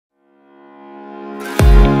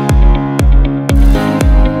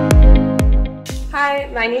Hi,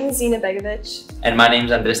 my name is Zina. And my name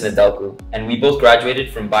is Andres Nedelcu, and we both graduated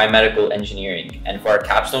from Biomedical Engineering. And for our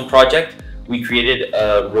capstone project, we created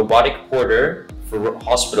a robotic porter for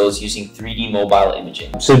hospitals using 3D mobile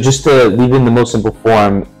imaging. So just to leave in the most simple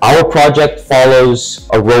form, our project follows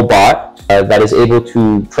a robot that is able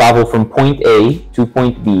to travel from point A to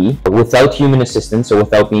point B without human assistance or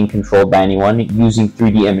without being controlled by anyone using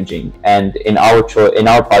 3D imaging. And in our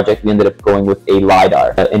project, we ended up going with a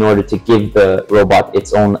LiDAR in order to give the robot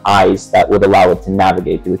its own eyes that would allow it to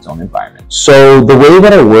navigate through its own environment. So the way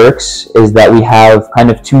that it works is that we have kind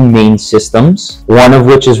of two main systems, one of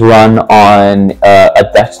which is run on a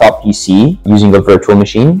desktop PC using a virtual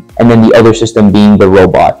machine, and then the other system being the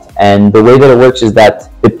robot. And the way that it works is that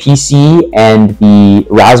the PC and the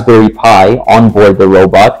Raspberry Pi on board the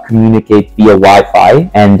robot communicate via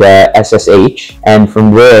Wi-Fi and SSH, and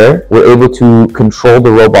from there we're able to control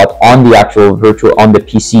the robot on the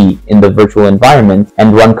PC in the virtual environment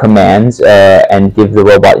and run commands and give the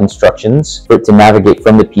robot instructions for it to navigate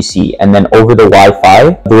from the PC, and then over the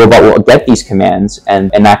Wi-Fi the robot will get these commands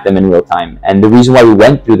and enact them in real time. And the reason why we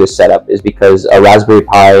went through this setup is because a Raspberry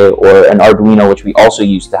Pi or an Arduino, which we also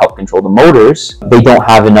use to help control the motors, they don't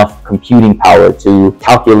have enough computing power to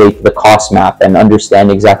calculate the cost map and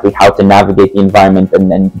understand exactly how to navigate the environment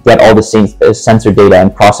and then get all the sensor data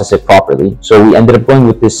and process it properly. So we ended up going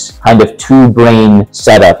with this kind of two-brain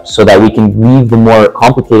setup so that we can leave the more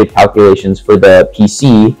complicated calculations for the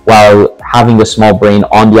PC while having a small brain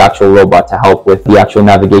on the actual robot to help with the actual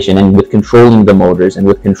navigation and with controlling the motors and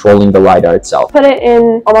with controlling the LiDAR itself. Put it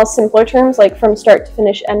in almost simpler terms, like from start to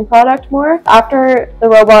finish end product more. After the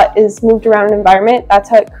robot is moved around an environment, that's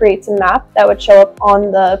how it creates a map that would show up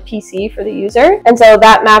on the PC for the user. And so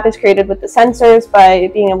that map is created with the sensors by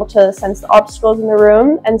being able to sense the obstacles in the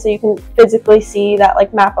room. And so you can physically see that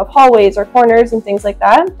like map of hallways or corners and things like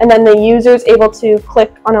that. And then the user is able to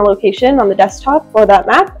click on a location on the desktop for that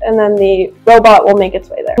map, and then the robot will make its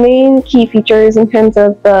way there. The main key features in terms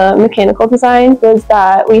of the mechanical design was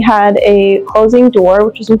that we had a closing door,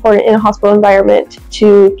 which is important in a hospital environment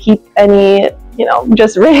to keep any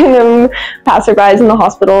just random passerbys in the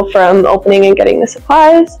hospital from opening and getting the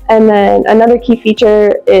supplies. And then another key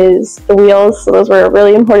feature is the wheels. So those were a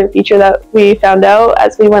really important feature that we found out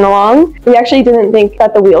as we went along. We actually didn't think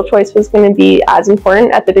that the wheel choice was going to be as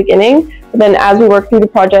important at the beginning. But then as we worked through the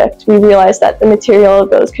project, we realized that the material of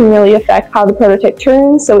those can really affect how the prototype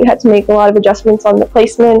turns. So we had to make a lot of adjustments on the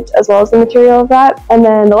placement as well as the material of that. And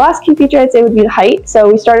then the last key feature I'd say would be the height. So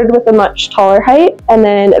we started with a much taller height, and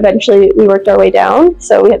then eventually we worked our way down.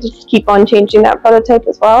 So we had to keep on changing that prototype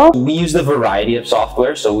as well. We used a variety of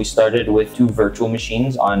software. So we started with 2 virtual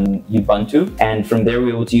machines on Ubuntu. And from there, we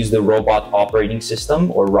were able to use the robot operating system,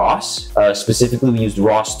 or ROS. Specifically, we used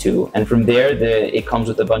ROS2. And from there, it comes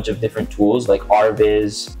with a bunch of different tools like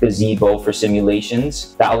RViz, Gazebo for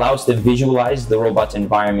simulations that allow us to visualize the robot's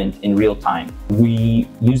environment in real time. We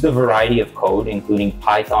used a variety of code, including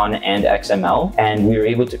Python and XML, and we were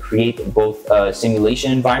able to create both a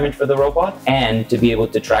simulation environment for the robot and to be able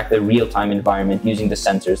to track the real-time environment using the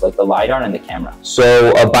sensors like the LiDAR and the camera.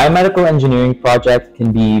 So a biomedical engineering project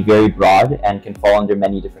can be very broad and can fall under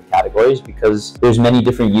many different categories because there's many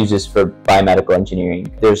different uses for biomedical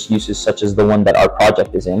engineering. There's uses such as the one that our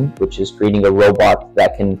project is in, which is creating a robot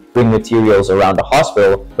that can bring materials around a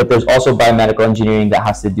hospital, but there's also biomedical engineering that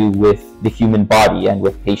has to do with the human body and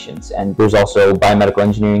with patients. And there's also biomedical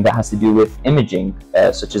engineering that has to do with imaging,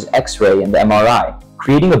 such as X-ray and the MRI.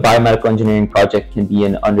 Creating a biomedical engineering project can be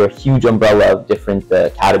under a huge umbrella of different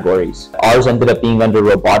categories. Ours ended up being under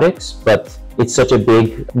robotics, but it's such a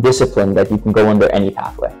big discipline that you can go under any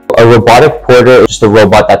pathway. A robotic porter is just a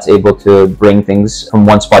robot that's able to bring things from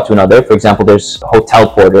one spot to another. For example, there's hotel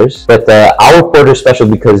porters, but our porter is special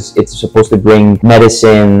because it's supposed to bring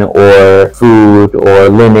medicine or food or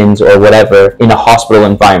linens or whatever in a hospital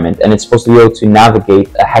environment. And it's supposed to be able to navigate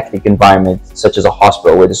a hectic environment such as a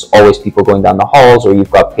hospital where there's always people going down the halls or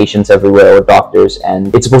you've got patients everywhere or doctors.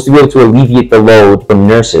 And it's supposed to be able to alleviate the load from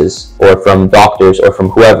nurses or from doctors or from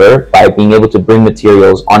whoever by being able to bring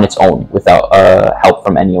materials on its own without help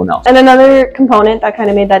from anyone else. And another component that kind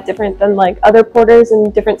of made that different than like other porters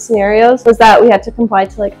in different scenarios was that we had to comply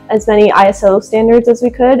to like as many ISO standards as we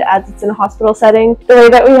could, as it's in a hospital setting. The way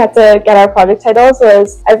that we had to get our project titles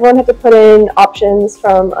was everyone had to put in options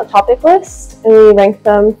from a topic list, and we ranked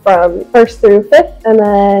them from 1st through 5th, and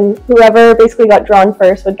then whoever basically got drawn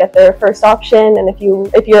first would get their first option. And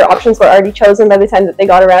if your options were already chosen by the time that they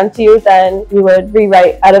got around to you, then you would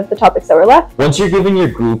rewrite out of the topics that were left. Once you're given your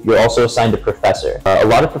group, you're also assigned a professor. A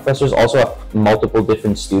lot of professors also have multiple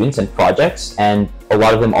different students and projects, and a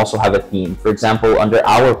lot of them also have a theme. For example, under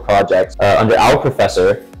our project, under our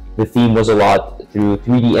professor, the theme was a lot through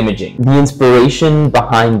 3D imaging. The inspiration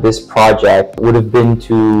behind this project would have been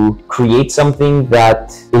to create something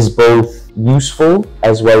that is both useful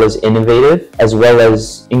as well as innovative, as well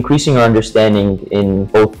as increasing our understanding in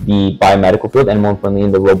both the biomedical field and more importantly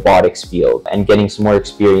in the robotics field, and getting some more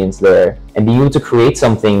experience there, and being able to create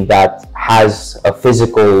something that has a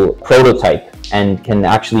physical prototype and can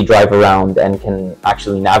actually drive around and can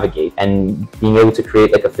actually navigate, and being able to create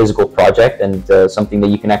like a physical project and something that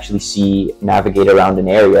you can actually see navigate around an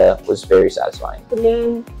area was very satisfying. The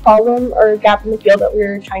main problem or gap in the field that we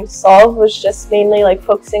were trying to solve was just mainly like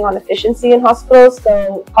focusing on efficiency in hospitals.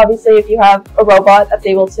 So obviously if you have a robot that's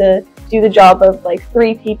able to do the job of like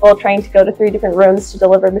 3 people trying to go to 3 different rooms to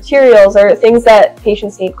deliver materials or things that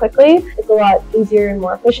patients need quickly, it's a lot easier and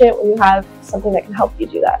more efficient when you have something that can help you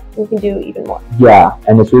do that. You can do even more. Yeah,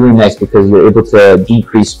 and it's really nice because you're able to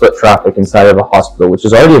decrease foot traffic inside of a hospital, which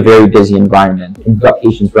is already a very busy environment. If you've got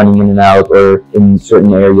patients running in and out, or in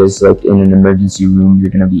certain areas like in an emergency room, you're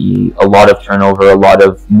going to be a lot of turnover, a lot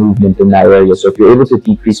of movement in that area. So if you're able to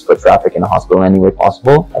decrease foot traffic in a hospital in any way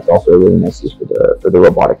possible, that's also a really nice use for the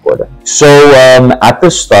robotic board. So at the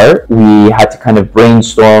start, we had to kind of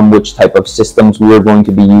brainstorm which type of systems we were going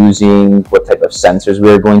to be using, what type of sensors we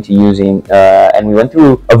were going to be using, and we went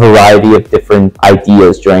through a variety of different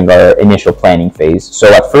ideas during our initial planning phase.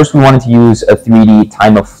 So at first, we wanted to use a 3D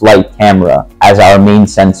time-of-flight camera as our main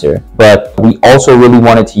sensor, but we also really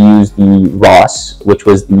wanted to use the ROS, which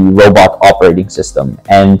was the robot operating system,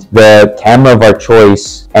 and the camera of our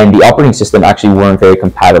choice and the operating system actually weren't very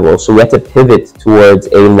compatible. So we had to pivot towards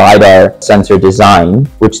a LiDAR sensor design,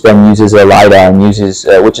 which then uses a LiDAR and uses,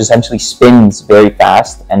 which essentially spins very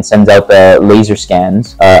fast and sends out the laser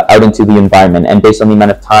scans out into the environment. And based on the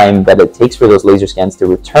amount of time that it takes for those laser scans to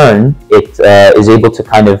return, it is able to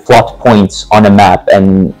kind of plot points on a map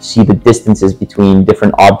and see the distances between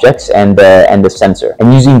different objects and the sensor.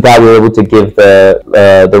 And using that, we were able to give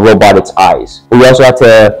the robot its eyes. But we also had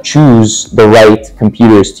to choose the right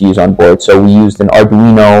computers to use on board. So we used an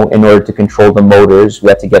Arduino in order to control the motors. We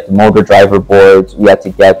had to get the motor driver boards. We had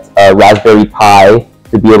to get a Raspberry Pi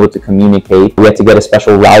to be able to communicate. We had to get a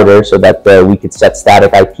special router so that we could set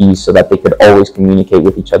static IPs so that they could always communicate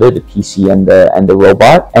with each other, the PC and the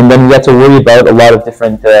robot. And then we had to worry about a lot of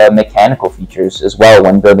different mechanical features as well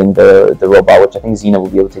when building the robot, which I think Zina will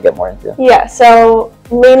be able to get more into. Yeah, so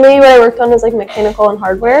mainly what I worked on is like mechanical and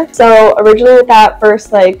hardware. So originally with that,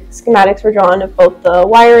 first like schematics were drawn of both the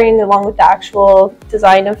wiring along with the actual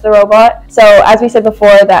design of the robot. So as we said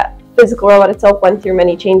before, that physical robot itself went through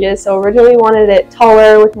many changes. So originally we wanted it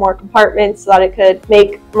taller with more compartments so that it could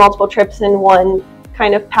make multiple trips in one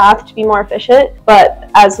kind of path to be more efficient. But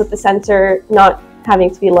as with the sensor not having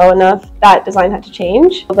to be low enough, that design had to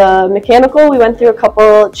change. The mechanical, we went through a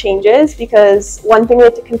couple changes because one thing we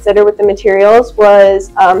had to consider with the materials was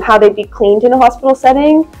how they'd be cleaned in a hospital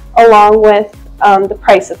setting, along with the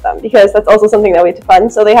price of them, because that's also something that we had to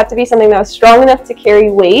fund. So they have to be something that was strong enough to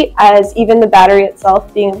carry weight, as even the battery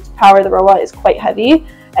itself being able to power the robot is quite heavy.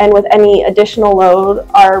 And with any additional load,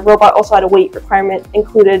 our robot also had a weight requirement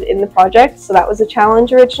included in the project. So that was a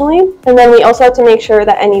challenge originally. And then we also had to make sure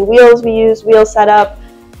that any wheels we used, wheel setup,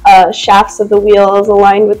 shafts of the wheels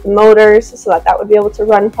aligned with the motors so that that would be able to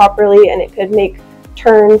run properly and it could make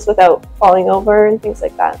turns without falling over and things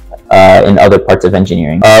like that. In other parts of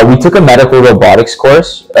engineering. We took a medical robotics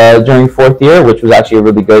course during 4th year, which was actually a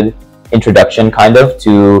really good introduction kind of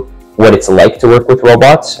to what it's like to work with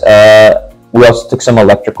robots. We also took some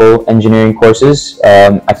electrical engineering courses.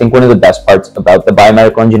 I think one of the best parts about the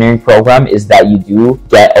biomedical engineering program is that you do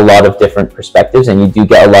get a lot of different perspectives and you do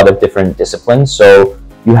get a lot of different disciplines. So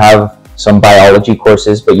you have some biology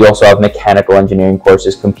courses, but you also have mechanical engineering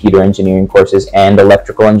courses, computer engineering courses, and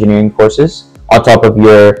electrical engineering courses on top of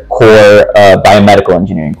your core biomedical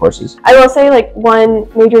engineering courses. I will say like one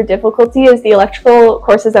major difficulty is the electrical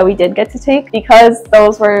courses that we did get to take, because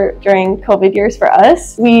those were during COVID years for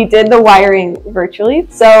us. We did the wiring virtually.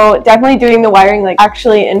 So definitely doing the wiring like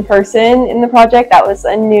actually in person in the project, that was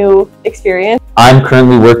a new experience. I'm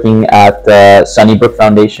currently working at Sunnybrook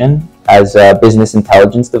Foundation as a business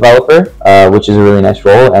intelligence developer, which is a really nice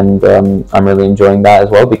role, and I'm really enjoying that as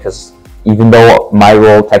well, because even though my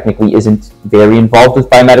role technically isn't very involved with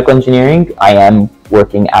biomedical engineering, I am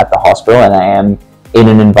working at the hospital and I am in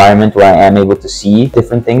an environment where I am able to see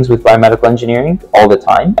different things with biomedical engineering all the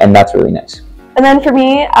time, and that's really nice. And then for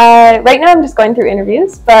me, right now I'm just going through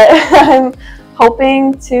interviews, but I'm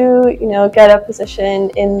hoping to, get a position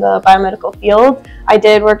in the biomedical field. I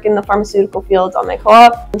did work in the pharmaceutical field on my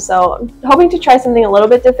co-op, so I'm hoping to try something a little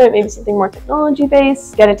bit different, maybe something more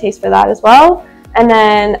technology-based, get a taste for that as well. And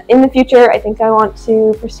then in the future, I think I want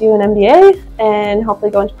to pursue an MBA and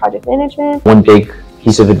hopefully go into project management. One big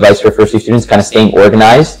piece of advice for first year students, kind of staying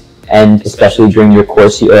organized, and especially during your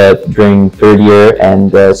course, during third year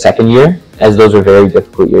and second year, as those are very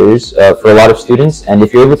difficult years for a lot of students. And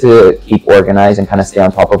if you're able to keep organized and kind of stay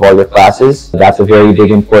on top of all your classes, that's a very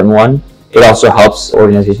big important one. It also helps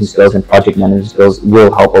organization skills, and project management skills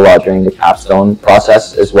will help a lot during the capstone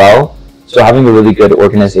process as well. So having a really good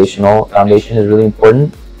organizational foundation is really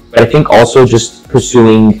important. But I think also just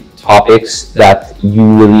pursuing topics that you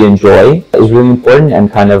really enjoy is really important, and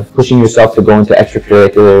kind of pushing yourself to go into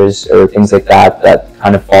extracurriculars or things like that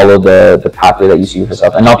kind of follow the pathway that you see for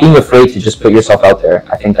yourself, and not being afraid to just put yourself out there.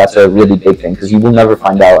 I think that's a really big thing, because you will never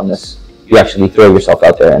find out unless you actually throw yourself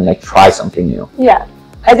out there and try something new. Yeah,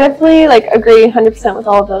 I definitely agree 100% with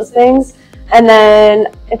all of those things. And then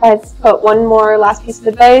if I had to put one more last piece of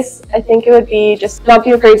advice, I think it would be just not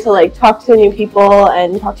be afraid to talk to new people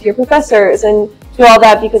and talk to your professors and do all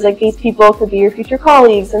that, because these people could be your future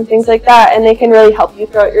colleagues and things like that, and they can really help you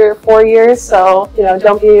throughout your 4 years. So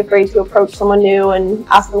don't be afraid to approach someone new and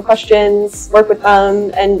ask them questions, work with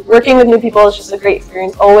them. And working with new people is just a great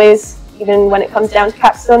experience always, even when it comes down to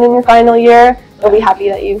capstone in your final year. You'll be happy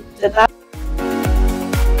that you did that.